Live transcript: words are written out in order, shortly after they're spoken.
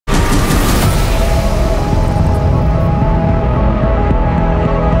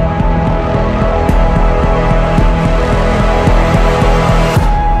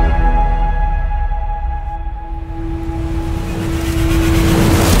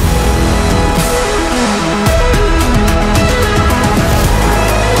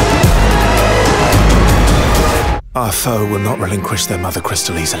Our foe will not relinquish their mother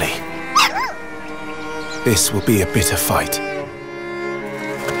crystal easily. This will be a bitter fight.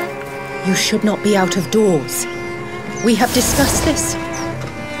 You should not be out of doors. We have discussed this.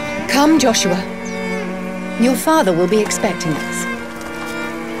 Come, Joshua. Your father will be expecting us.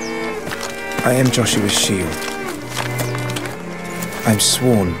 I am Joshua's shield. I'm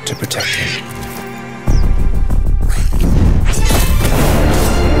sworn to protect him.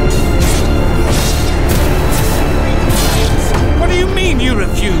 What do you mean you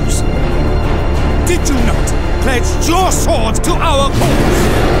refuse? Did you not pledge your sword to our cause?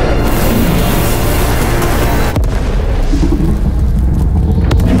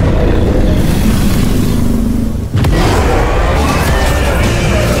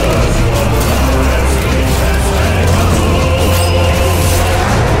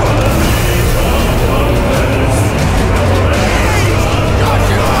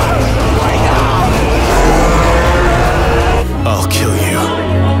 I'll kill you.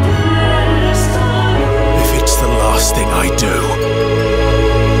 If it's the last thing I do.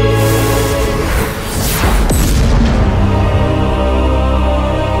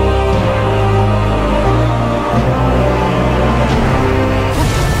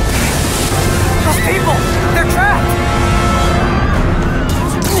 Those people! They're trapped!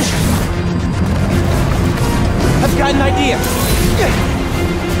 I've got an idea!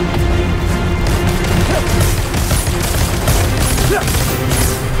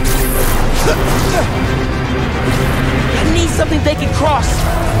 I need something they can cross!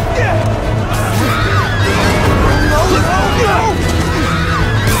 No!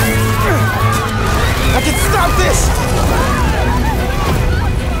 I can stop this!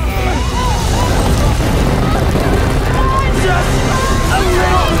 Just a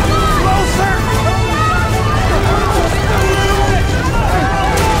little closer!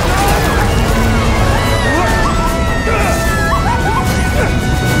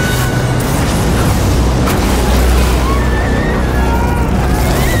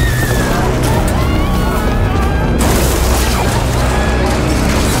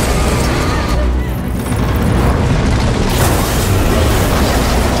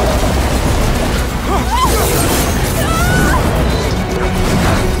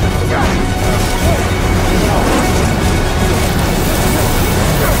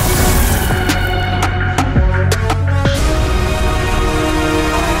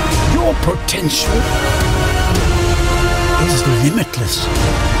 Potential is limitless.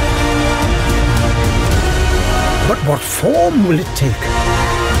 But what form will it take?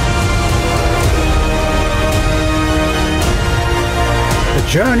 The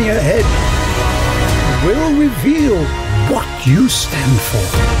journey ahead will reveal what you stand for.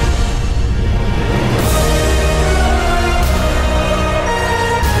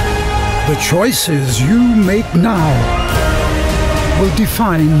 The choices you make now will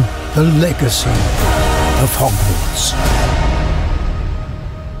define the legacy of Hogwarts.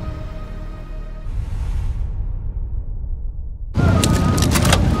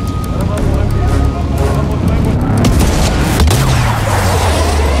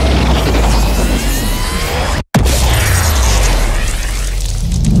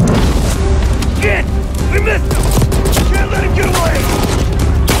 Again! We missed him! Can't let him get away!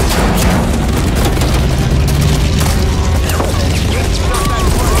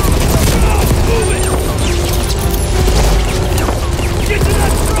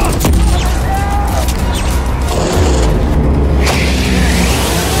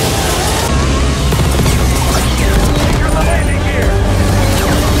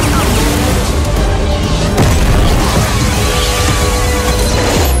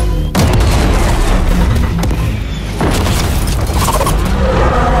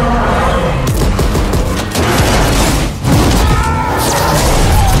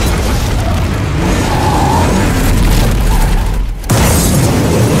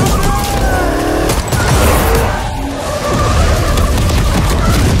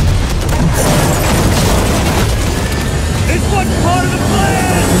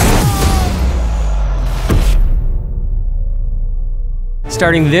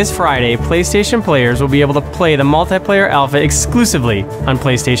 Starting this Friday, PlayStation players will be able to play the multiplayer alpha exclusively on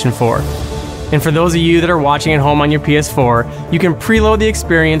PlayStation 4. And for those of you that are watching at home on your PS4, you can preload the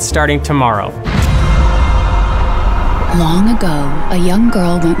experience starting tomorrow. Long ago, a young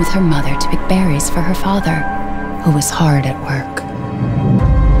girl went with her mother to pick berries for her father, who was hard at work.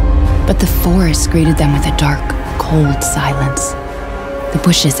 But the forest greeted them with a dark, cold silence. The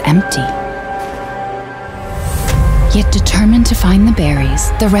bushes empty. Yet determined to find the berries,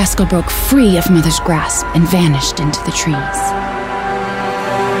 the rascal broke free of Mother's grasp and vanished into the trees.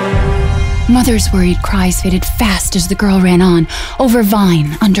 Mother's worried cries faded fast as the girl ran on, over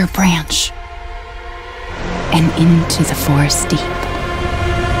vine, under branch, and into the forest deep.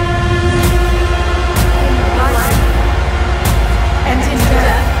 And in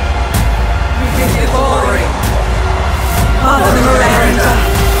death, we give you glory. Mother Miranda.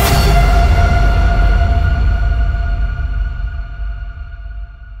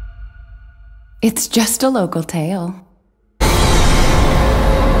 It's just a local tale.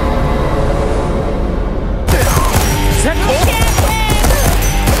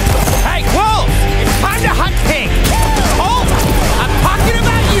 Hey, Wolf! It's time to hunt Pink! Hold! I'm talking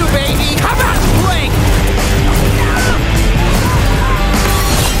about you, baby! Come on, Blink!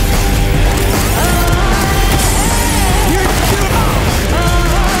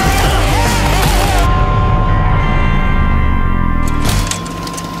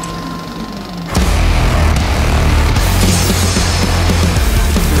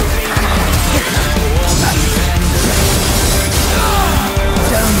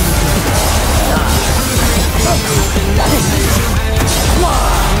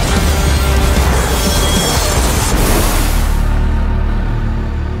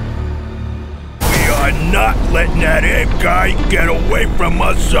 Not letting that ape guy get away from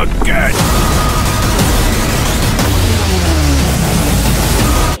us again!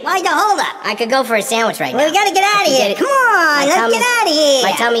 Why'd you hold up? I could go for a sandwich right now. We gotta get out of here. Come on, let's get out of here.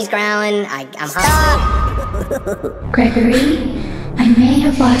 My tummy's growling. I'm hungry. Gregory, I may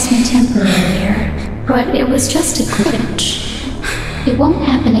have lost my temper earlier, but it was just a glitch. It won't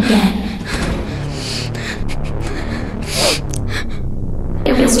happen again.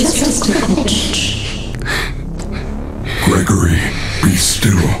 It was just a glitch. Gregory, be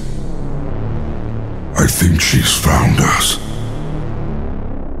still. I think she's found us.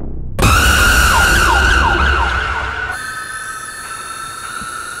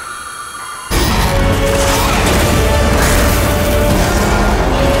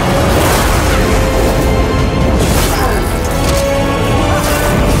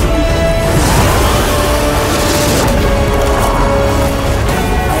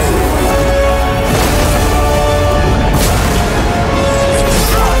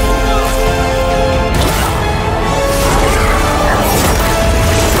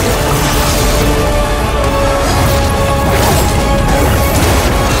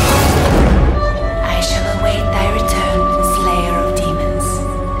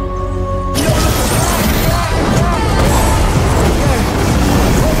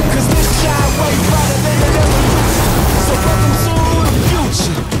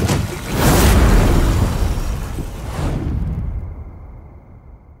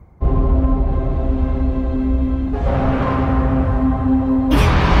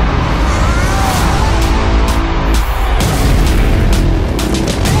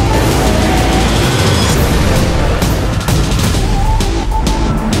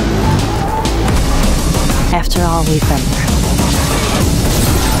 After all we've been through.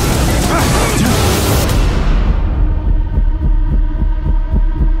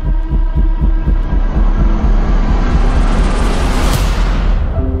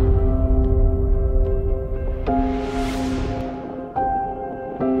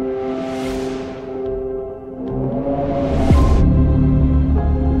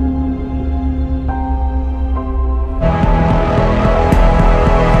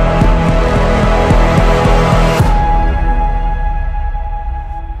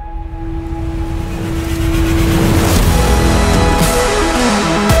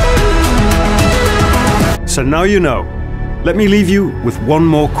 So now you know. Let me leave you with one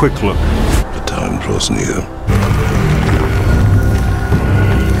more quick look. The time draws near.